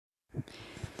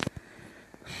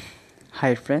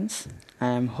Hi friends, I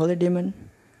am Holy Demon.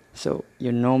 So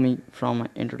you know me from my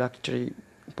introductory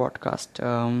podcast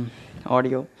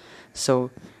audio.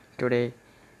 So today,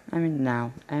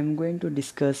 now I'm going to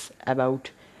discuss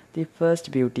about the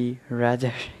first beauty.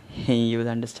 Rather, you will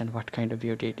understand what kind of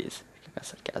beauty it is.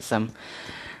 Sarcasm.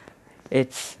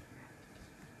 It's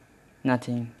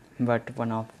nothing but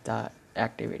one of the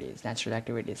natural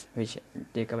activities, which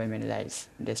take away many lives,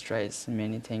 destroys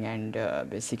many things, and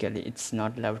basically it's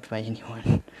not loved by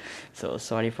anyone. So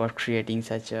sorry for creating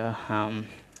such a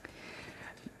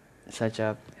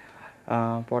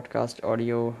podcast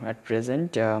audio at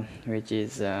present, which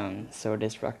is so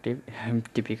destructive,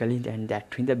 typically, and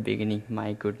that in the beginning.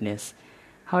 My goodness.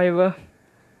 However,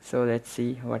 so let's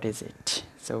see what is it.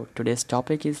 So today's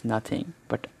topic is nothing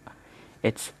but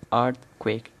it's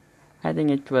earthquake. I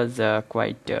think it was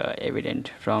quite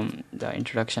evident from the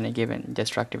introduction I given,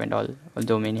 destructive and all.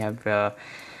 Although many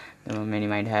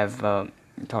might have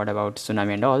thought about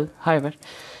tsunami and all. However,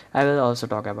 I will also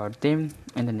talk about them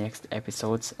in the next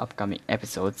episodes, upcoming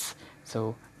episodes.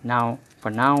 So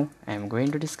for now, I am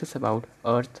going to discuss about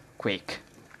earthquake.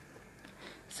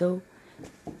 So,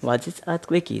 what this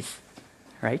earthquake is,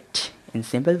 right? In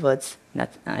simple words,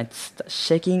 it's the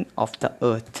shaking of the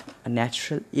earth, a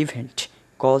natural event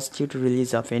caused due to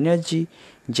release of energy,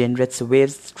 generates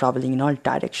waves traveling in all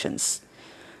directions.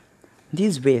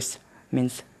 These waves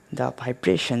means the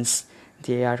vibrations,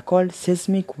 they are called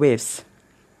seismic waves.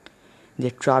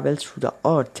 They travel through the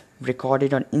earth,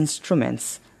 recorded on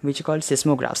instruments which are called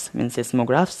seismographs. Means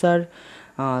seismographs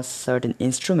are certain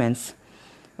instruments.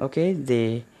 Okay,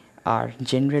 they are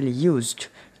generally used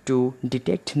to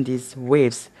detect these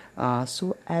waves,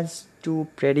 so as to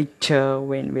predict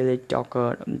when will it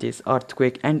occur, this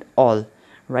earthquake and all.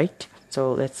 Right.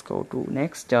 So let's go to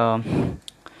next. So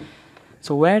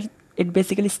where it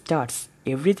basically starts,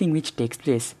 everything which takes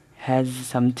place has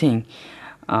something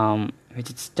which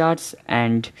it starts,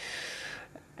 and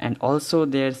also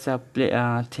there's a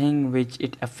thing which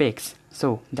it affects.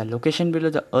 So the location below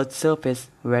the earth's surface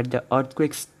where the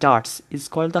earthquake starts is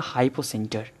called the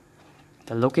hypocenter.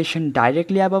 The location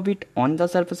directly above it on the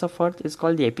surface of earth is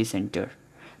called the epicenter.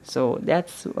 So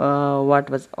that's what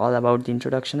was all about the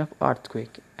introduction of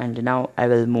earthquake. And now I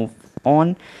will move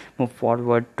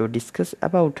forward to discuss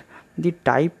about the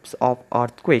types of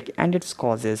earthquake and its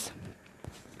causes.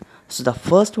 So the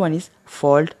first one is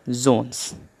fault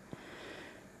zones.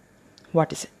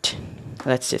 What is it?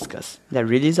 Let's discuss. The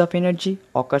release of energy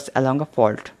occurs along a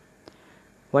fault.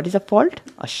 What is a fault?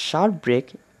 A sharp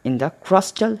break in the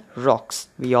crustal rocks.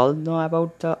 We all know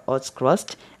about the Earth's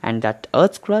crust, and that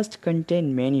Earth's crust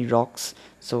contains many rocks.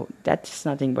 So that's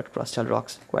nothing but crustal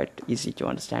rocks. Quite easy to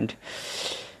understand.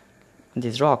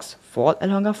 These rocks fall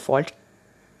along a fault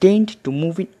tend to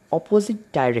move in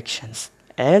opposite directions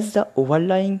as the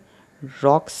overlying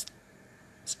rocks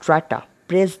strata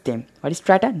press them. What is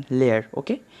strata? Layer.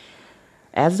 Okay.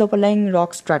 As the overlying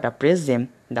rock strata press them,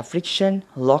 the friction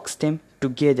locks them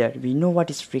together. We know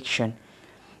what is friction.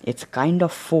 It's a kind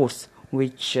of force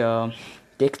which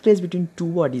takes place between two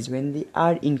bodies when they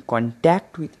are in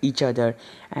contact with each other,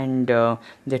 and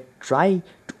they try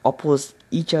to oppose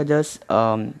each other's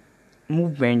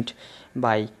movement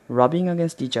by rubbing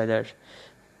against each other,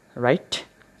 right?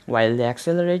 While they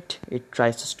accelerate, it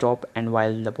tries to stop, and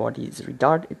while the body is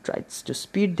retarded, it tries to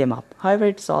speed them up. However,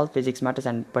 it's all physics matters,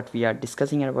 but we are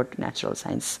discussing about natural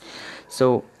science.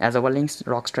 So, as overlying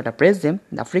rock strata press them,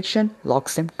 the friction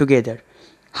locks them together.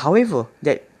 However,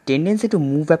 the tendency to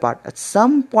move apart at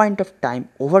some point of time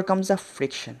overcomes the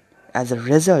friction. As a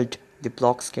result, the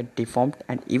blocks get deformed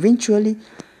and eventually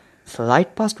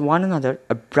slide past one another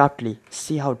abruptly.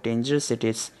 See how dangerous it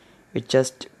is. It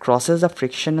just crosses the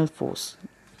frictional force.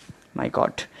 My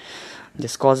god.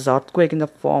 This causes earthquake in the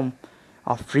form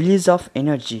of release of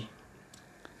energy.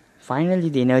 Finally,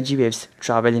 the energy waves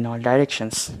travel in all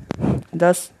directions,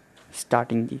 thus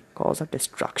starting the cause of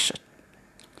destruction.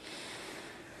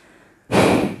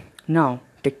 Now,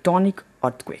 tectonic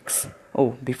earthquakes.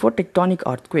 Oh, before tectonic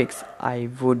earthquakes, I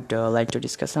would like to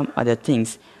discuss some other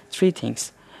things. Three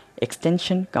things: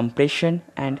 extension, compression,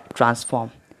 and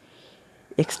transform.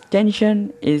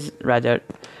 Extension is rather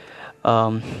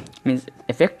means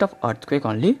effect of earthquake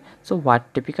only. So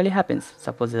what typically happens?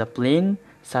 Suppose the plane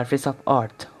surface of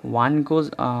earth, one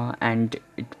goes and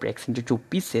it breaks into two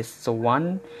pieces. So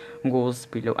one goes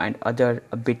below and other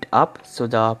a bit up. So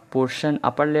the portion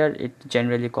upper layer, it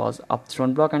generally calls up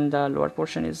thrown block, and the lower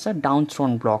portion is a down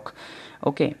thrown block.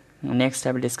 Okay, next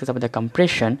I will discuss about the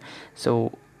compression.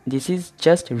 So this is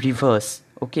just reverse.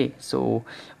 Okay, so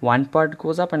one part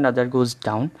goes up and other goes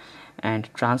down. And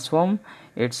transform,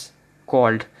 it's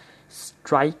called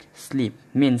strike slip.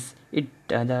 Means it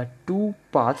the two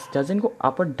paths doesn't go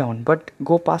up or down but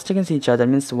go past against each other.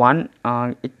 Means one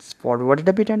it's forward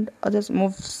a bit and others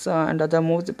moves and other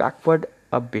moves backward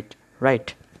a bit,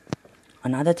 right?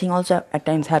 Another thing also at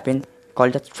times happen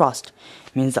called as thrust.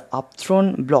 Means the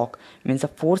upthrown block, means the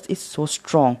force is so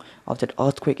strong of that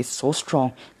earthquake is so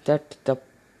strong that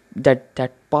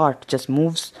that part just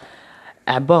moves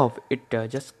above it,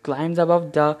 just climbs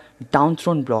above the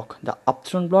downthrown block. The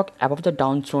upthrown block above the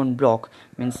downthrown block,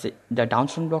 means the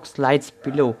downthrown block slides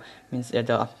below. Means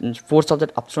the force of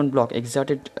that upthrown block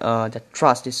exerted, the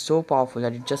thrust is so powerful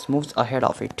that it just moves ahead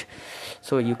of it.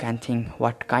 So you can think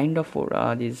what kind of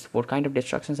these four kind of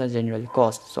destructions are generally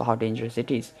caused, so how dangerous it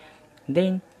is.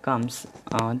 Then comes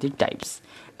the types.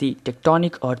 The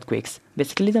tectonic earthquakes,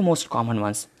 basically the most common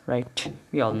ones, right?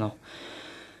 We all know.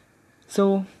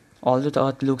 So although the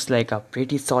earth looks like a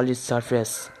pretty solid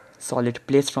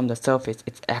place from the surface,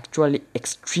 it's actually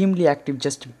extremely active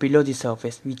just below the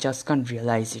surface. We just can't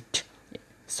realize it.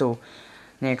 So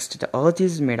next, the earth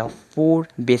is made of 4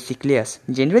 basic layers,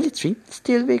 generally 3,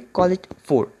 still we call it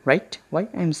 4, right? Why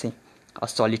I'm saying a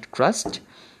solid crust,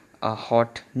 a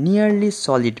hot nearly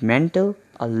solid mantle,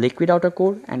 a liquid outer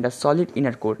core, and a solid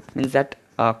inner core. Means that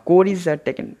core is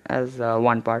taken as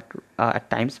one part at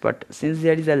times, but since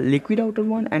there is a liquid outer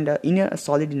one and a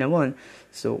solid inner one,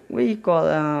 so we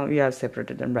have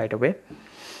separated them right away.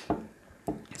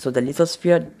 So the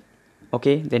lithosphere,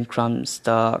 okay, then comes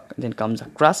the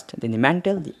crust, then the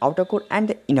mantle, the outer core, and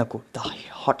the inner core, the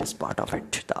hottest part of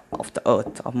it, of the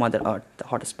earth, of Mother Earth, the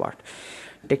hottest part.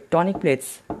 Tectonic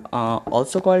plates,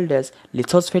 also called as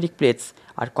lithospheric plates,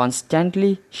 are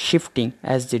constantly shifting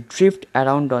as they drift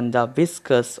around on the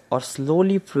viscous or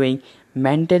slowly flowing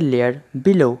mantle layer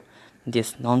below.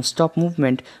 This non-stop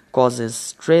movement causes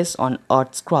stress on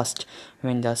Earth's crust.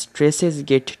 When the stresses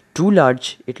get too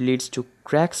large, it leads to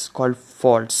cracks called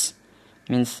faults.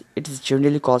 Means it is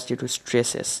generally caused due to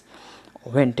stresses.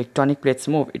 When tectonic plates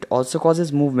move, it also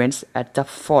causes movements at the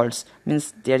faults.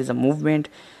 Means there is a movement,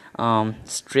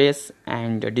 stress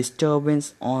and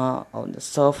disturbance on the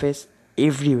surface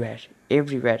everywhere,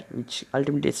 which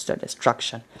ultimately leads to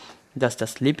destruction. Thus, the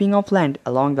slipping of land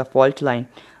along the fault line,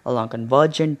 along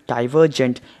convergent,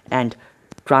 divergent, and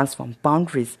transform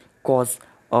boundaries cause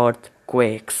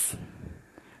earthquakes.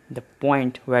 The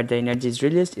point where the energy is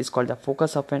released is called the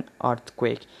focus of an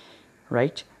earthquake,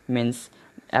 right? Means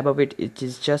above it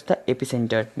is just the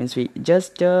epicenter. Means we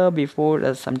just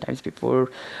sometimes before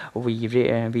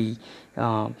we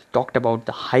talked about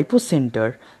the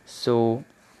hypocenter. So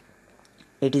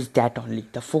it is that only,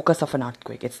 the focus of an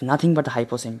earthquake. It's nothing but the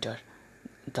hypocenter,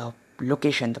 the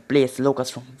location, the place,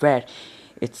 locus from where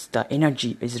it's the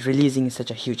energy is releasing in such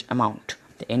a huge amount.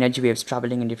 The energy waves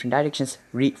traveling in different directions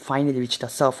finally reach the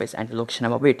surface, and the location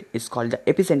above it is called the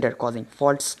epicenter, causing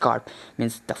fault scarp.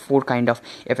 Means the 4 kind of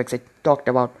effects I talked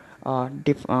about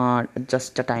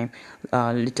just a time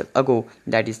little ago,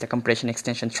 that is the compression,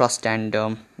 extension, thrust, and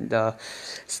the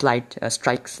slight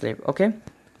strike slip. Okay,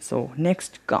 so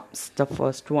next comes the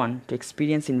first one to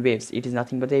experience in waves. It is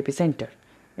nothing but the epicenter.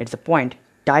 It's a point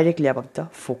directly above the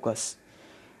focus.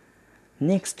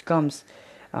 Next comes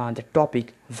the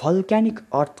topic volcanic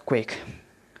earthquake.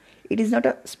 It is not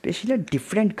a special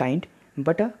different kind,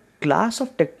 but a class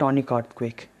of tectonic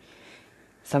earthquake,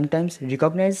 sometimes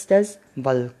recognized as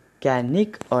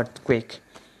volcanic earthquake.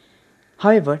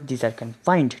 However, these are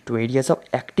confined to areas of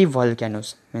active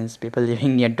volcanoes. Means people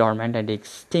living near dormant and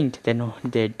extinct, they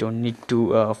don't need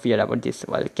to fear about this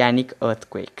volcanic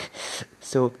earthquake.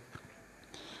 So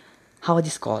how are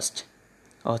these caused?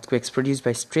 Earthquakes produced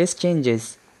by stress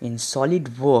changes in solid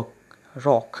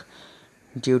rock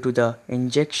due to the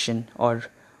injection or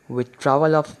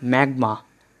withdrawal of magma.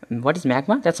 What is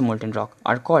magma? That's a molten rock.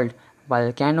 Are called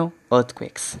volcano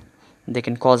earthquakes. They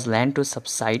can cause land to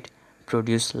subside,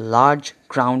 produce large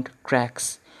ground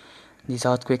cracks. These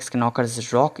earthquakes can occur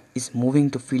as rock is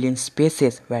moving to fill in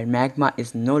spaces where magma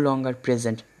is no longer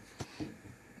present.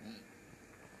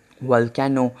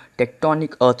 Volcano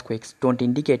tectonic earthquakes don't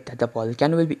indicate that the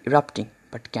volcano will be erupting,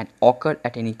 but can occur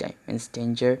at any time. Means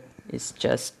danger is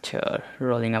just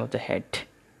rolling out the head,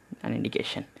 an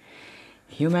indication.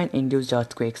 Human-induced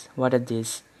earthquakes, what are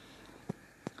these?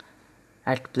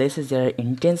 At places there are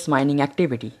intense mining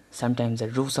activity. Sometimes the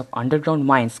roofs of underground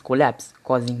mines collapse,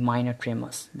 causing minor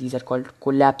tremors. These are called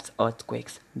collapse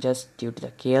earthquakes, just due to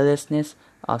the carelessness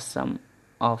of some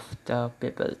of the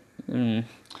people.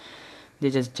 They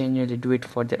just genuinely do it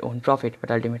for their own profit, but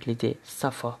ultimately they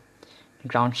suffer.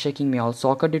 Ground shaking may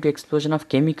also occur due to explosion of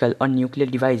chemical or nuclear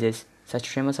devices. Such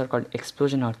tremors are called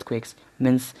explosion earthquakes.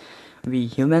 Means we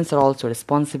humans are also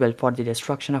responsible for the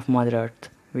destruction of Mother Earth.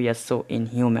 We are so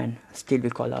inhuman. Still we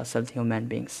call ourselves human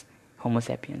beings. Homo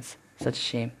sapiens. Such a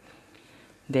shame.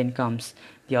 Then comes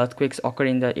the earthquakes occur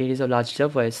in the areas of large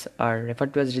reservoirs are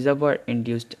referred to as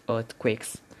reservoir-induced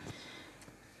earthquakes.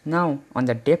 Now, on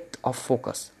the depth of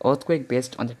focus, earthquake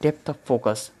based on the depth of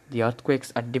focus, the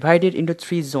earthquakes are divided into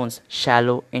three zones: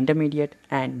 shallow, intermediate,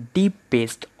 and deep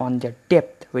based on their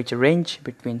depth, which range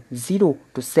between 0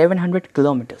 to 700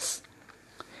 kilometers.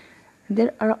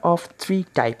 There are of three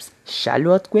types: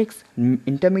 shallow earthquakes,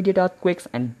 intermediate earthquakes,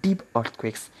 and deep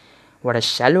earthquakes. What are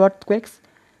shallow earthquakes?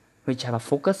 Which have a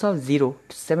focus of 0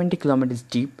 to 70 kilometers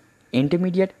deep,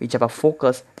 intermediate, which have a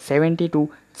focus 70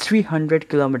 to 300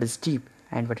 kilometers deep,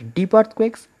 and what are deep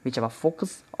earthquakes, which have a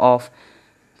focus of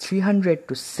 300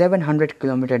 to 700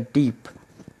 kilometer deep.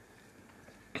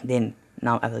 Then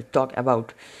now I will talk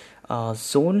about a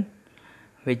zone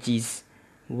which is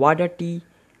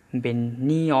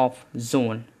Wadati-Benioff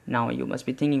zone. Now you must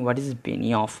be thinking, what is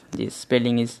Benioff? This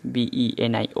spelling is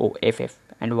Benioff,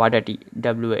 and Wadati,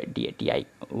 Wadati,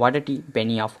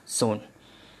 Wadati-Benioff zone.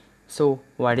 So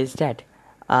what is that?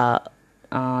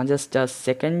 Just a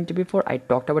second before I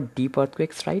talked about deep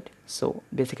earthquakes, right? So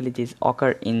basically these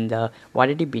occur in the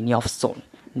Wadati-Benioff zone.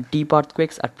 Deep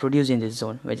earthquakes are produced in this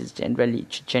zone, which is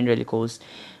generally goes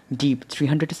deep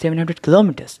 300 to 700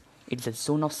 kilometers. It's a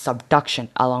zone of subduction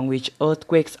along which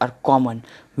earthquakes are common,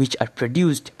 which are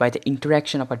produced by the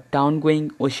interaction of a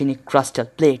downgoing oceanic crustal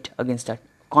plate against a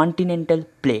continental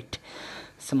plate.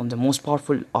 Some of the most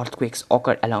powerful earthquakes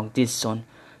occur along this zone.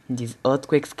 These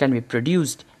earthquakes can be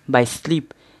produced by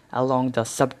slip along the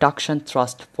subduction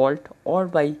thrust fault or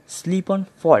by slip-on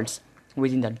faults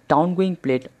within the downgoing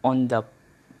plate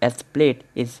as the plate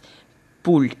is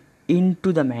pulled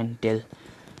into the mantle,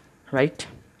 right?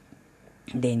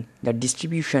 Then the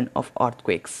distribution of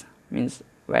earthquakes means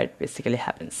where it basically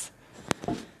happens.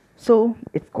 So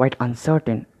it's quite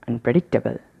uncertain,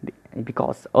 unpredictable,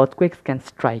 because earthquakes can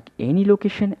strike any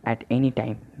location at any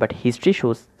time, but history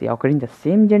shows they occur in the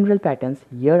same general patterns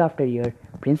year after year,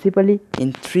 principally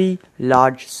in three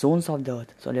large zones of the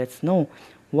earth. So let's know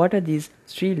what are these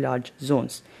three large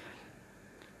zones.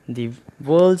 The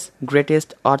world's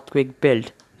greatest earthquake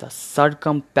belt, the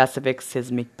Circum-Pacific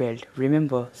Seismic Belt.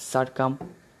 Remember,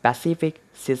 Circum-Pacific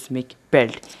Seismic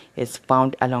Belt is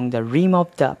found along the rim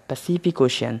of the Pacific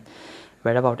Ocean,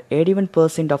 where about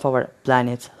 81% of our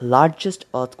planet's largest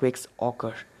earthquakes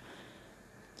occur.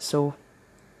 So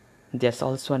there's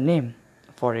also a name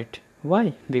for it.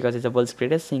 Why? Because it's the world's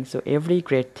greatest thing. So every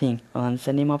great thing earns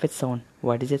a name of its own.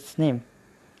 What is its name?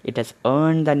 It has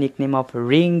earned the nickname of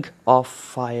Ring of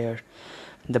Fire.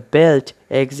 The belt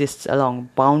exists along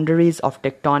boundaries of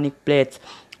tectonic plates,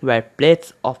 where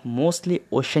plates of mostly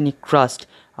oceanic crust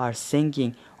are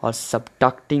sinking or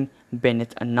subducting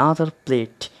beneath another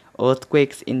plate.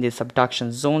 Earthquakes in these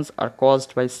subduction zones are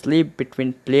caused by slip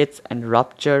between plates and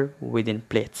rupture within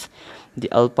plates. The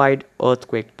Alpide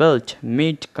earthquake belt,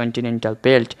 mid-continental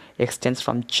belt, extends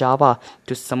from Java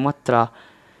to Sumatra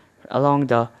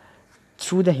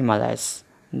through the Himalayas,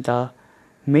 the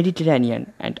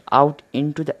Mediterranean, and out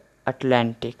into the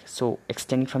Atlantic. So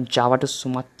extending from Java to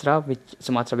Sumatra, which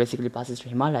Sumatra basically passes to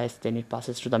Himalayas, then it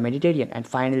passes to the Mediterranean, and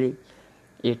finally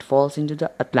it falls into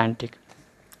the Atlantic.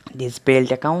 This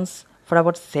belt accounts for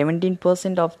about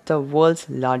 17% of the world's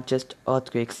largest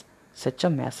earthquakes. Such a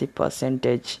massive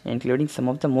percentage, including some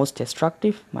of the most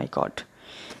destructive. My god.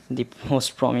 The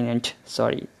most prominent,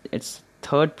 its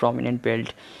third prominent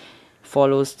belt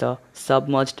follows the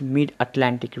submerged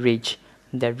mid-Atlantic ridge.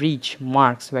 The ridge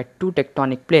marks where two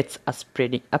tectonic plates are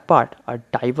spreading apart. A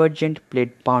divergent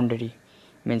plate boundary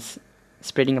means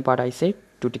spreading apart, I say,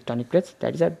 two tectonic plates,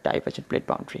 that is a divergent plate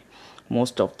boundary.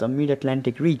 Most of the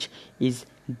mid-Atlantic ridge is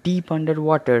deep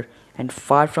underwater and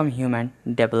far from human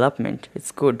development.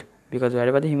 It's good, because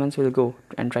wherever the humans will go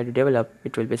and try to develop,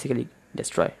 it will basically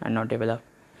destroy and not develop.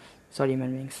 Sorry,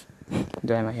 human beings,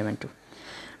 though I'm a human too.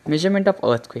 Measurement of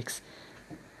earthquakes.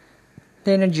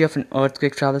 The energy of an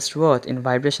earthquake travels to Earth in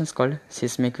vibrations called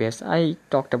seismic waves. I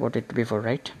talked about it before,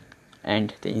 right?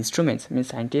 And the instruments,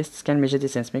 scientists can measure the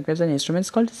seismic waves and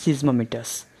instruments called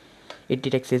seismometers. It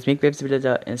detects seismic waves below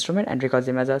the instrument and records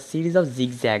them as a series of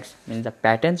zigzags. The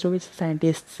pattern through which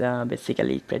scientists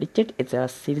basically predict it, it's a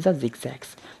series of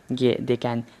zigzags. They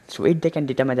can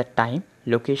determine the time,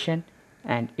 location,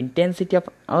 and intensity of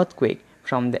earthquake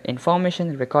from the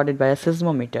information recorded by a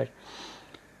seismometer.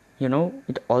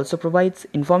 It also provides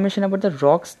information about the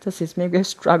rocks the seismic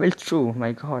waves travel through.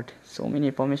 My god, so many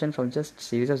information from just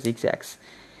series of zigzags.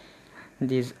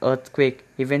 These earthquake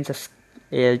events are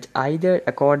scaled either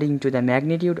according to the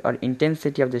magnitude or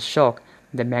intensity of the shock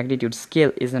The magnitude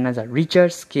scale is known as a Richter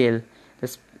scale.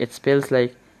 It spells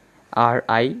like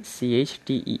Richter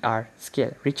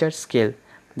scale. Richter scale.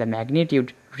 The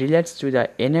magnitude relates to the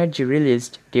energy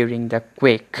released during the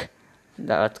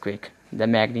earthquake. The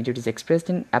magnitude is expressed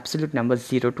in absolute numbers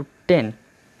 0 to 10.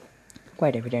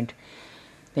 Quite evident.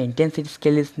 The intensity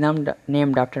scale is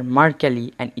named after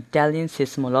Mercalli, an Italian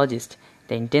seismologist.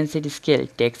 The intensity scale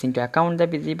takes into account the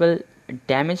visible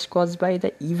damage caused by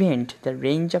the event. The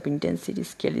range of intensity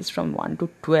scale is from 1 to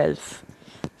 12.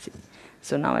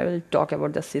 So now I will talk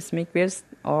about the seismic waves,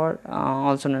 or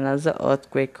also known as the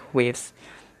earthquake waves.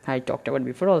 I talked about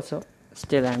before also.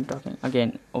 Still I am talking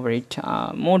again over it.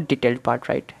 More detailed part,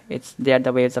 right? They are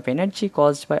the waves of energy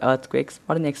caused by earthquakes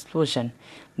or an explosion.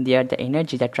 They are the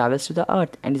energy that travels to the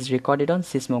earth and is recorded on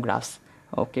seismographs.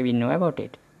 Okay, we know about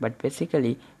it. But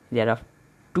basically there are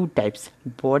two types: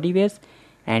 body waves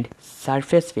and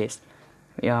surface waves.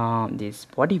 These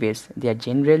body waves, they are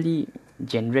generally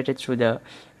generated through the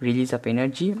release of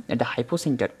energy at the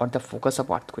hypocenter or the focus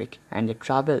of earthquake, and they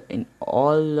travel in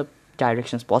all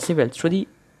directions possible through the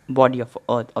body of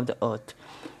the earth.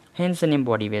 Hence the name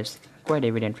body waves. Quite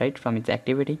evident, right, from its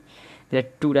activity. There are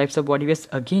two types of body waves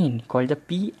again, called the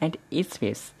P and S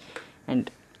waves. And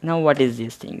now what is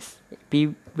these things?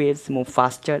 P waves move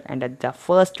faster and at the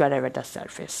first to arrive at the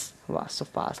surface. Wow, so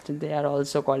fast. They are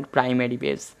also called primary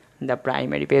waves. The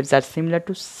primary waves are similar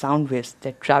to sound waves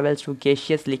that travel through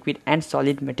gaseous, liquid and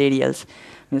solid materials.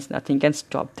 Means nothing can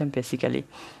stop them basically.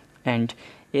 And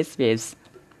S waves,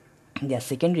 they are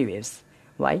secondary waves.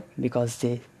 Why? Because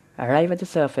they arrive at the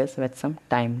surface with some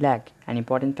time lag. An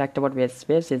important fact about S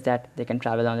waves is that they can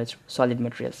travel on the solid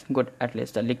materials. Good, at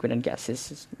least the liquid and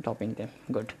gases topping them.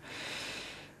 Good.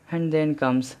 And then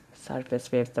comes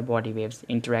surface waves. The body waves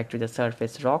interact with the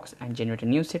surface rocks and generate a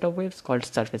new set of waves called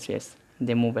surface waves.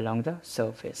 They move along the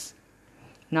surface.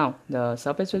 Now, the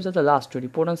surface waves are the last to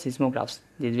report on seismographs.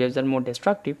 These waves are more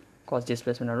destructive, cause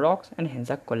displacement of rocks, and hence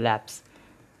a collapse.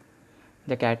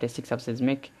 The characteristics of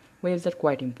seismic waves are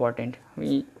quite important.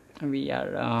 We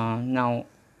are now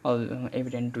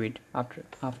evident to it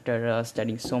after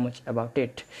studying so much about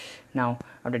it. Now,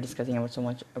 after discussing about so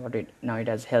much about it, now it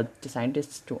has helped the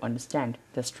scientists to understand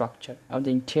the structure of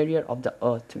the interior of the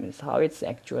earth, means how it's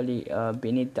actually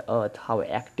beneath the earth, how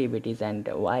active it is, and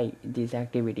why this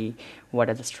activity, what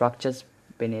are the structures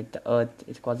beneath the earth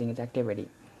is causing its activity.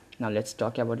 Now let's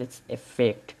talk about its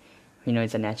effect. We know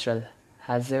it's a natural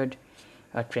hazard,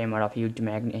 a tremor of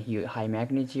high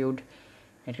magnitude.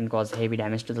 It can cause heavy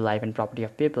damage to the life and property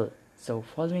of people. So,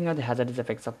 following are the hazardous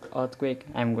effects of earthquake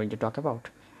I am going to talk about.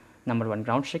 Number 1,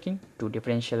 ground shaking. 2,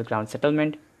 differential ground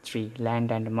settlement. 3,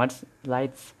 land and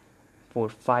mudslides. 4,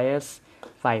 fires.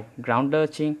 5, ground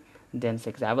lurching. Then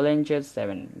 6, avalanches.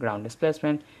 7, ground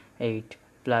displacement. 8,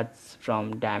 floods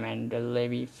from dam and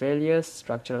levee failures,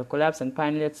 structural collapse, and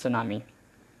finally a tsunami.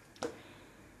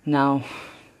 Now,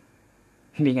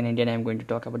 being an Indian, I am going to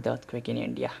talk about the earthquake in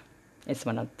India. It's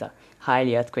one of the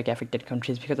highly earthquake affected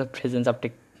countries because of presence of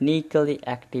technically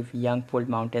active young fold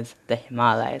mountains, the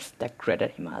Himalayas, the Greater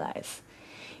Himalayas.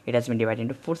 It has been divided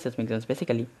into 4 seismic zones,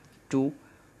 basically 2,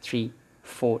 3,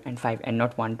 4 and 5, and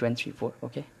not 1, 2 and 3, 4,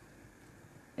 okay?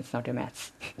 It's not a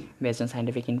maths. Based on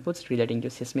scientific inputs relating to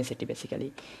seismicity,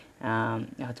 basically.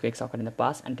 Earthquakes occurred in the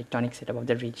past and tectonic setup of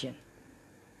the region.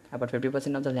 About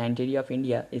 50% of the land area of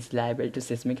India is liable to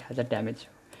seismic hazard damage.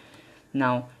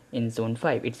 Now, in Zone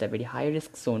 5, it's a very high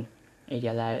risk zone,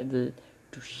 area liable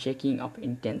to shaking of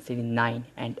intensity 9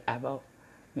 and above.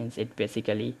 Means it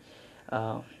basically,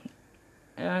 there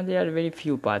are very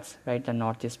few parts, right? The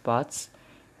northeast parts,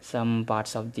 some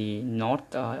parts of the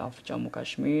north of Jammu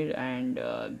Kashmir, and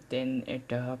then it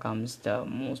comes the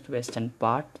most western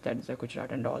part, that is the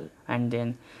Gujarat and all. And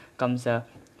then comes the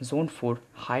Zone 4,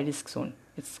 high risk zone.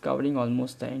 It's covering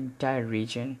almost the entire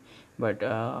region, but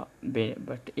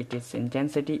its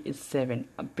intensity is 7,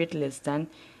 a bit less than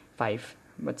 5,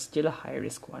 but still a high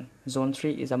risk one. Zone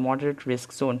 3 is a moderate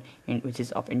risk zone which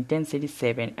is of intensity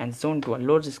 7, and Zone 2 a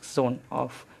low risk zone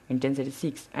of intensity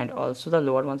 6, and also the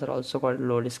lower ones are also called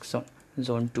low risk zone,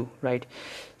 Zone 2, right?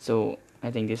 So I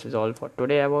think this is all for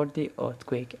today about the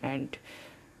earthquake, and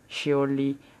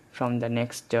surely from the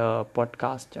next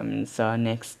podcast,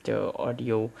 next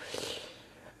audio,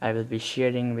 I will be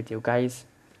sharing with you guys.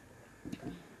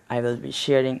 I will be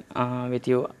sharing with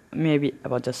you maybe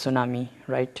about the tsunami,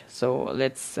 right? So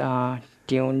let's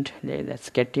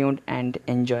get tuned and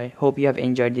enjoy. Hope you have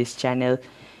enjoyed this channel,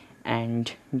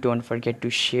 and don't forget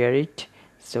to share it.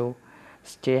 So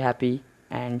stay happy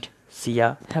and see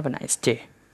ya. Have a nice day.